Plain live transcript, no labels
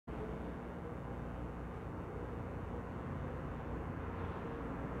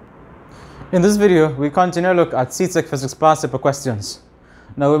In this video, we continue to look at CSEC Physics past paper questions.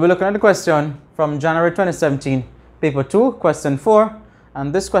 Now we'll be looking at the question from January 2017, paper 2, question 4,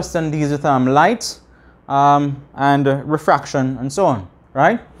 and this question deals with light and refraction and so on,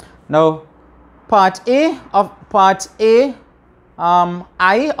 right? Now, part I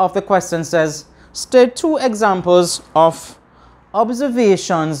of the question says, state two examples of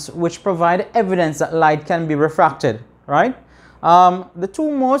observations which provide evidence that light can be refracted, right? The two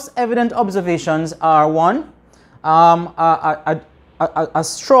most evident observations are one, a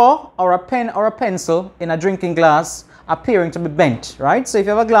straw or a pen or a pencil in a drinking glass appearing to be bent, right? So if you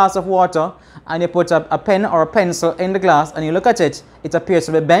have a glass of water and you put a pen or a pencil in the glass and you look at it, it appears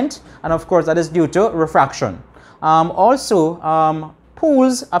to be bent, and of course that is due to refraction.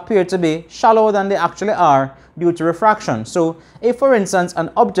 Pools appear to be shallower than they actually are due to refraction. So if, for instance, an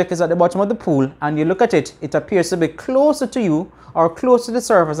object is at the bottom of the pool and you look at it, it appears to be closer to you or closer to the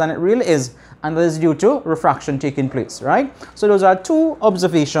surface than it really is, and that is due to refraction taking place, right? So those are two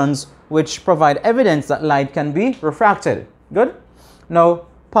observations which provide evidence that light can be refracted. Good? Now,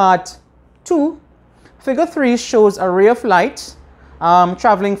 part 2, figure 3 shows a ray of light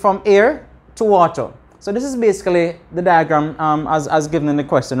traveling from air to water. So this is basically the diagram as given in the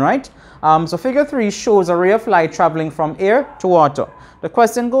question, right? So figure 3 shows a ray of light traveling from air to water. The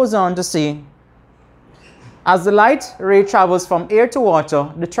question goes on to say, as the light ray travels from air to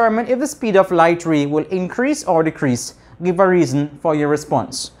water, determine if the speed of light ray will increase or decrease. Give a reason for your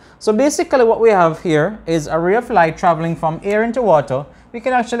response. So basically what we have here is a ray of light traveling from air into water. We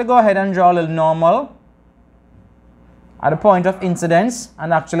can actually go ahead and draw a little normal at the point of incidence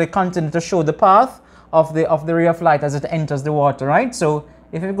and actually continue to show the path of the ray of light as it enters the water, right? So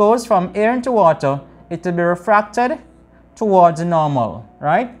if it goes from air into water, it will be refracted towards the normal,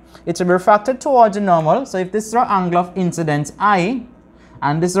 right? It will be refracted towards the normal. So if this is our angle of incidence I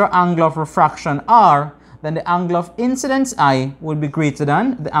and this is our angle of refraction R, then the angle of incidence I will be greater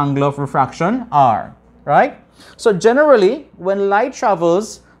than the angle of refraction R, right? So generally, when light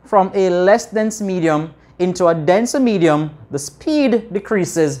travels from a less dense medium into a denser medium, the speed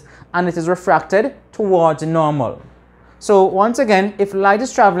decreases and it is refracted towards normal. So once again, if light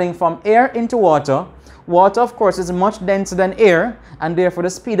is traveling from air into water, water of course is much denser than air, and therefore the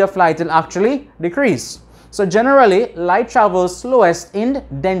speed of light will actually decrease. So generally, light travels slowest in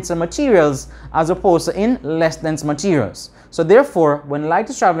denser materials as opposed to in less dense materials. So therefore, when light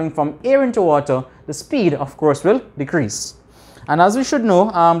is traveling from air into water, the speed of course will decrease. And as we should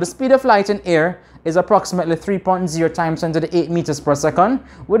know, the speed of light in air is approximately 3.0 times 10 to the 8 meters per second,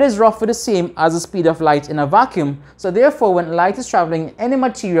 which is roughly the same as the speed of light in a vacuum. So therefore, when light is traveling in any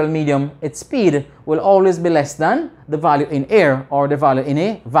material medium, its speed will always be less than the value in air or the value in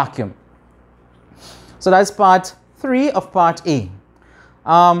a vacuum. So that's part 3 of part A.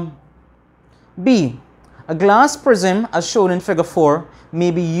 B, a glass prism as shown in figure 4 may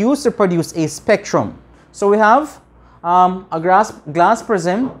be used to produce a spectrum. So we have a glass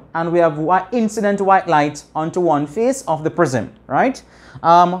prism and we have incident white light onto one face of the prism, right?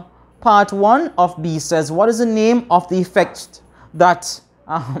 Part 1 of B says, what is the name of the effect that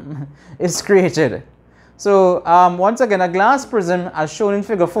is created? So once again, a glass prism as shown in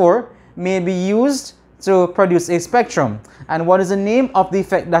figure 4 may be used to produce a spectrum. And what is the name of the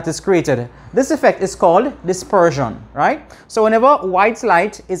effect that is created? This effect is called dispersion, right? So whenever white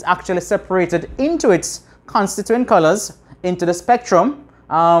light is actually separated into its constituent colors into the spectrum,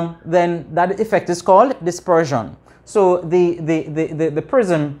 then that effect is called dispersion. So the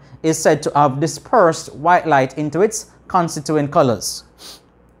prism is said to have dispersed white light into its constituent colors.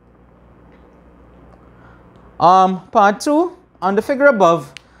 Part 2, on the figure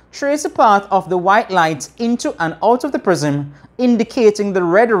above, trace a path of the white light into and out of the prism, indicating the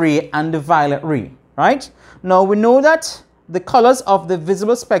red ray and the violet ray, right? Now we know that the colors of the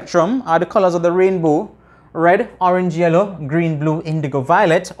visible spectrum are the colors of the rainbow: red, orange, yellow, green, blue, indigo,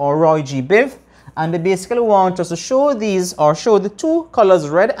 violet, or Roy G. Biv. And they basically want us to show these, or show the two colors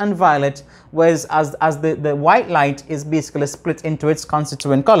red and violet, whereas as the white light is basically split into its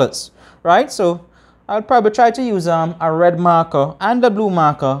constituent colors, right? So I'll probably try to use a red marker and a blue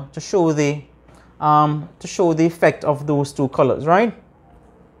marker to show the effect of those two colors, right?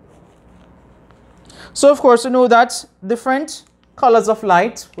 So of course, you know that different colors of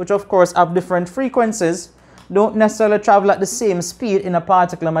light, which of course have different frequencies, don't necessarily travel at the same speed in a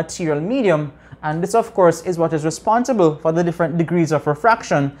particular material medium, and this of course is what is responsible for the different degrees of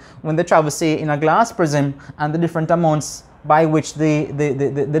refraction when they travel, say, in a glass prism, and the different amounts by which the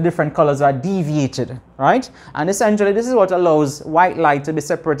different colors are deviated, right? And essentially this is what allows white light to be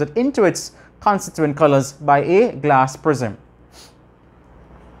separated into its constituent colors by a glass prism.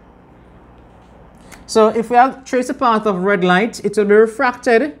 So if we have trace a path of red light, it will be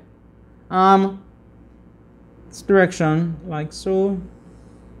refracted this direction like so.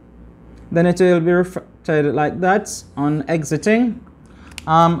 Then it will be refracted like that on exiting.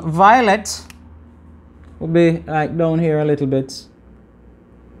 Violet will be like down here a little bit.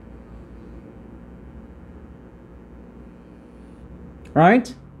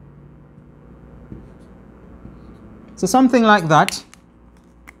 Right? So something like that.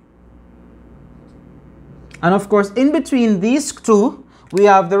 And of course, in between these two, we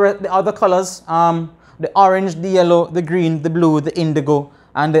have the other colors, the orange, the yellow, the green, the blue, the indigo,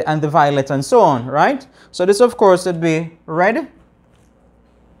 and the violet, and so on, right? So this, of course, would be red.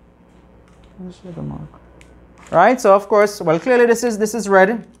 Right? So of course, well, clearly this is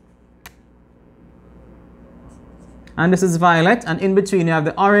red. And this is violet, and in between you have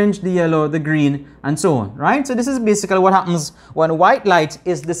the orange, the yellow, the green, and so on, right? So this is basically what happens when white light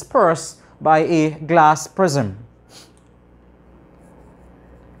is dispersed by a glass prism.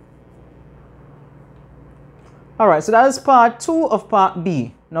 All right, so that is part 2 of part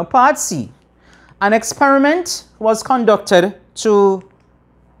B. Now part C. An experiment was conducted to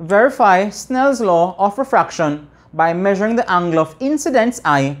verify Snell's law of refraction by measuring the angle of incidence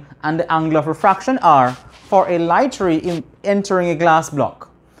I and the angle of refraction R for a light ray entering a glass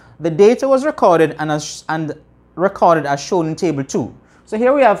block. The data was recorded and recorded as shown in table 2. So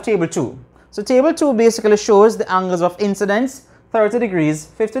here we have table 2. So table 2 basically shows the angles of incidence, 30 degrees,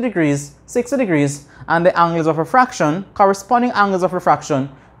 50 degrees, 60 degrees, and the angles of refraction, corresponding angles of refraction,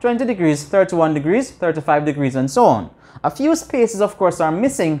 20 degrees, 31 degrees, 35 degrees, and so on. A few spaces, of course, are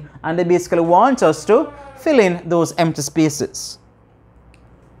missing, and they basically want us to fill in those empty spaces.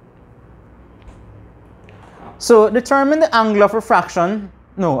 So determine the angle of refraction.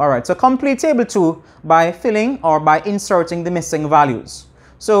 No, all right. So complete table 2 by filling or by inserting the missing values.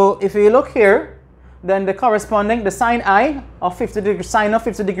 So if you look here, then the corresponding, the sine I of 50 degrees, sine of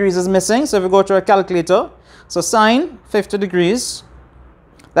 50 degrees is missing. So if we go to a calculator, so sine 50 degrees,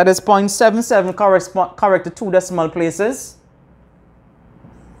 that is 0.77 correct to 2 decimal places.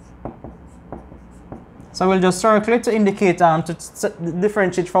 So we'll just circle it to indicate, to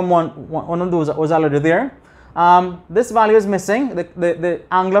differentiate from one of those that was already there. This value is missing. The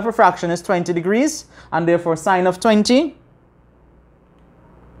angle of refraction is 20 degrees, and therefore sine of 20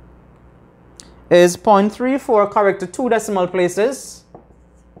 is 0.34 correct to 2 decimal places,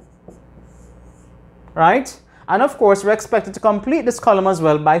 right? And of course, we're expected to complete this column as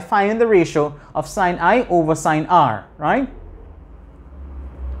well by finding the ratio of sine I over sine R, right?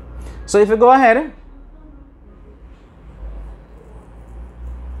 So if you go ahead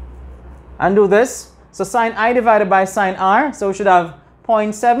and do this, so sine I divided by sine R, so we should have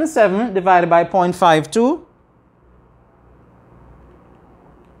 0.77 divided by 0.52.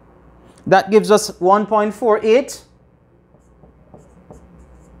 That gives us 1.48.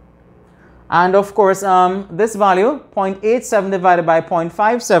 And of course, this value, 0.87 divided by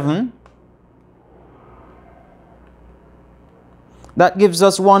 0.57, that gives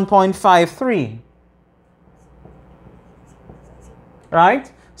us 1.53.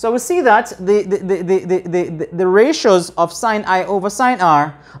 Right? So we see that the ratios of sine I over sine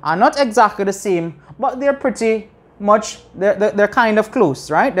R are not exactly the same, but they're pretty much, they're kind of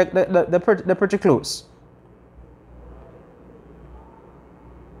close, right? They're pretty close.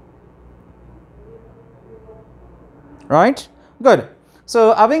 Right? Good.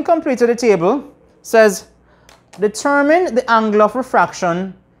 So having completed the table, says determine the angle of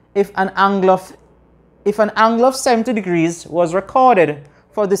refraction if an angle of 70 degrees was recorded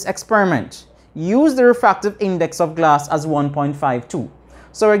for this experiment. Use the refractive index of glass as 1.52.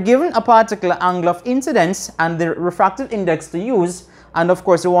 So we're given a particular angle of incidence and the refractive index to use, and of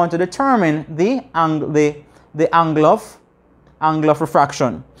course we want to determine the angle of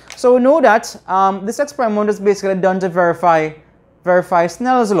refraction. So we know that this experiment is basically done to verify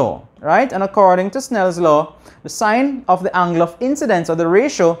Snell's law, right? And according to Snell's law, the sine of the angle of incidence, or the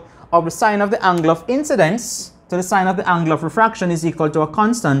ratio of the sine of the angle of incidence to the sine of the angle of refraction, is equal to a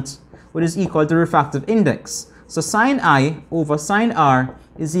constant, which is equal to refractive index. So sine I over sine R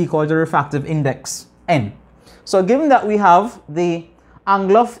is equal to refractive index n. So given that we have the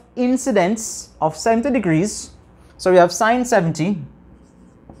angle of incidence of 70 degrees, so we have sine 70,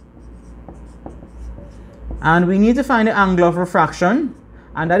 and we need to find the angle of refraction,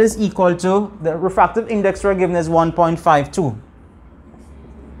 and that is equal to, the refractive index we're given is 1.52.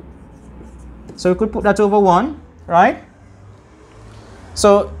 So we could put that over 1, right?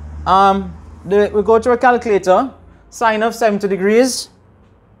 So we go to a calculator, sine of 70 degrees.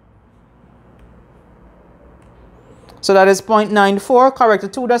 So that is 0.94 correct to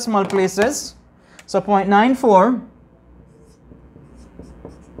 2 decimal places. So 0.94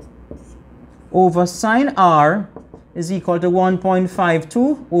 over sine r is equal to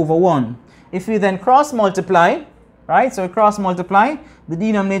 1.52 over 1. If we then cross multiply, right, so we cross multiply the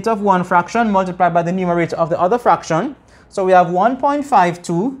denominator of one fraction multiplied by the numerator of the other fraction. So we have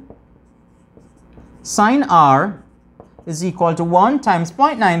 1.52 sine r is equal to 1 times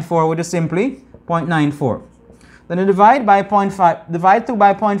 0.94, which is simply 0.94. Then we divide through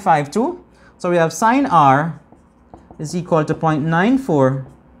by 0.52. So we have sine r is equal to 0.94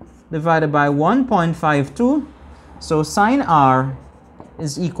 divided by 1.52. So sine r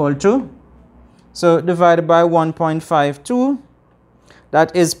is equal to, so divided by 1.52,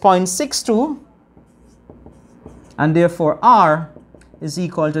 that is 0.62, and therefore r is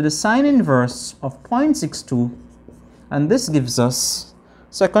equal to the sine inverse of 0.62, and this gives us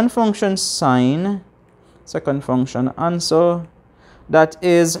second function sine, second function answer, that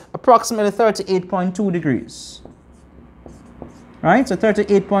is approximately 38.2 degrees. Right, so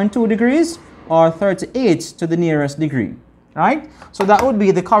 38.2 degrees or 38 to the nearest degree. Right, so that would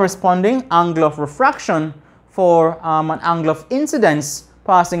be the corresponding angle of refraction for an angle of incidence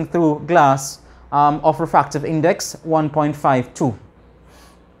passing through glass of refractive index 1.52.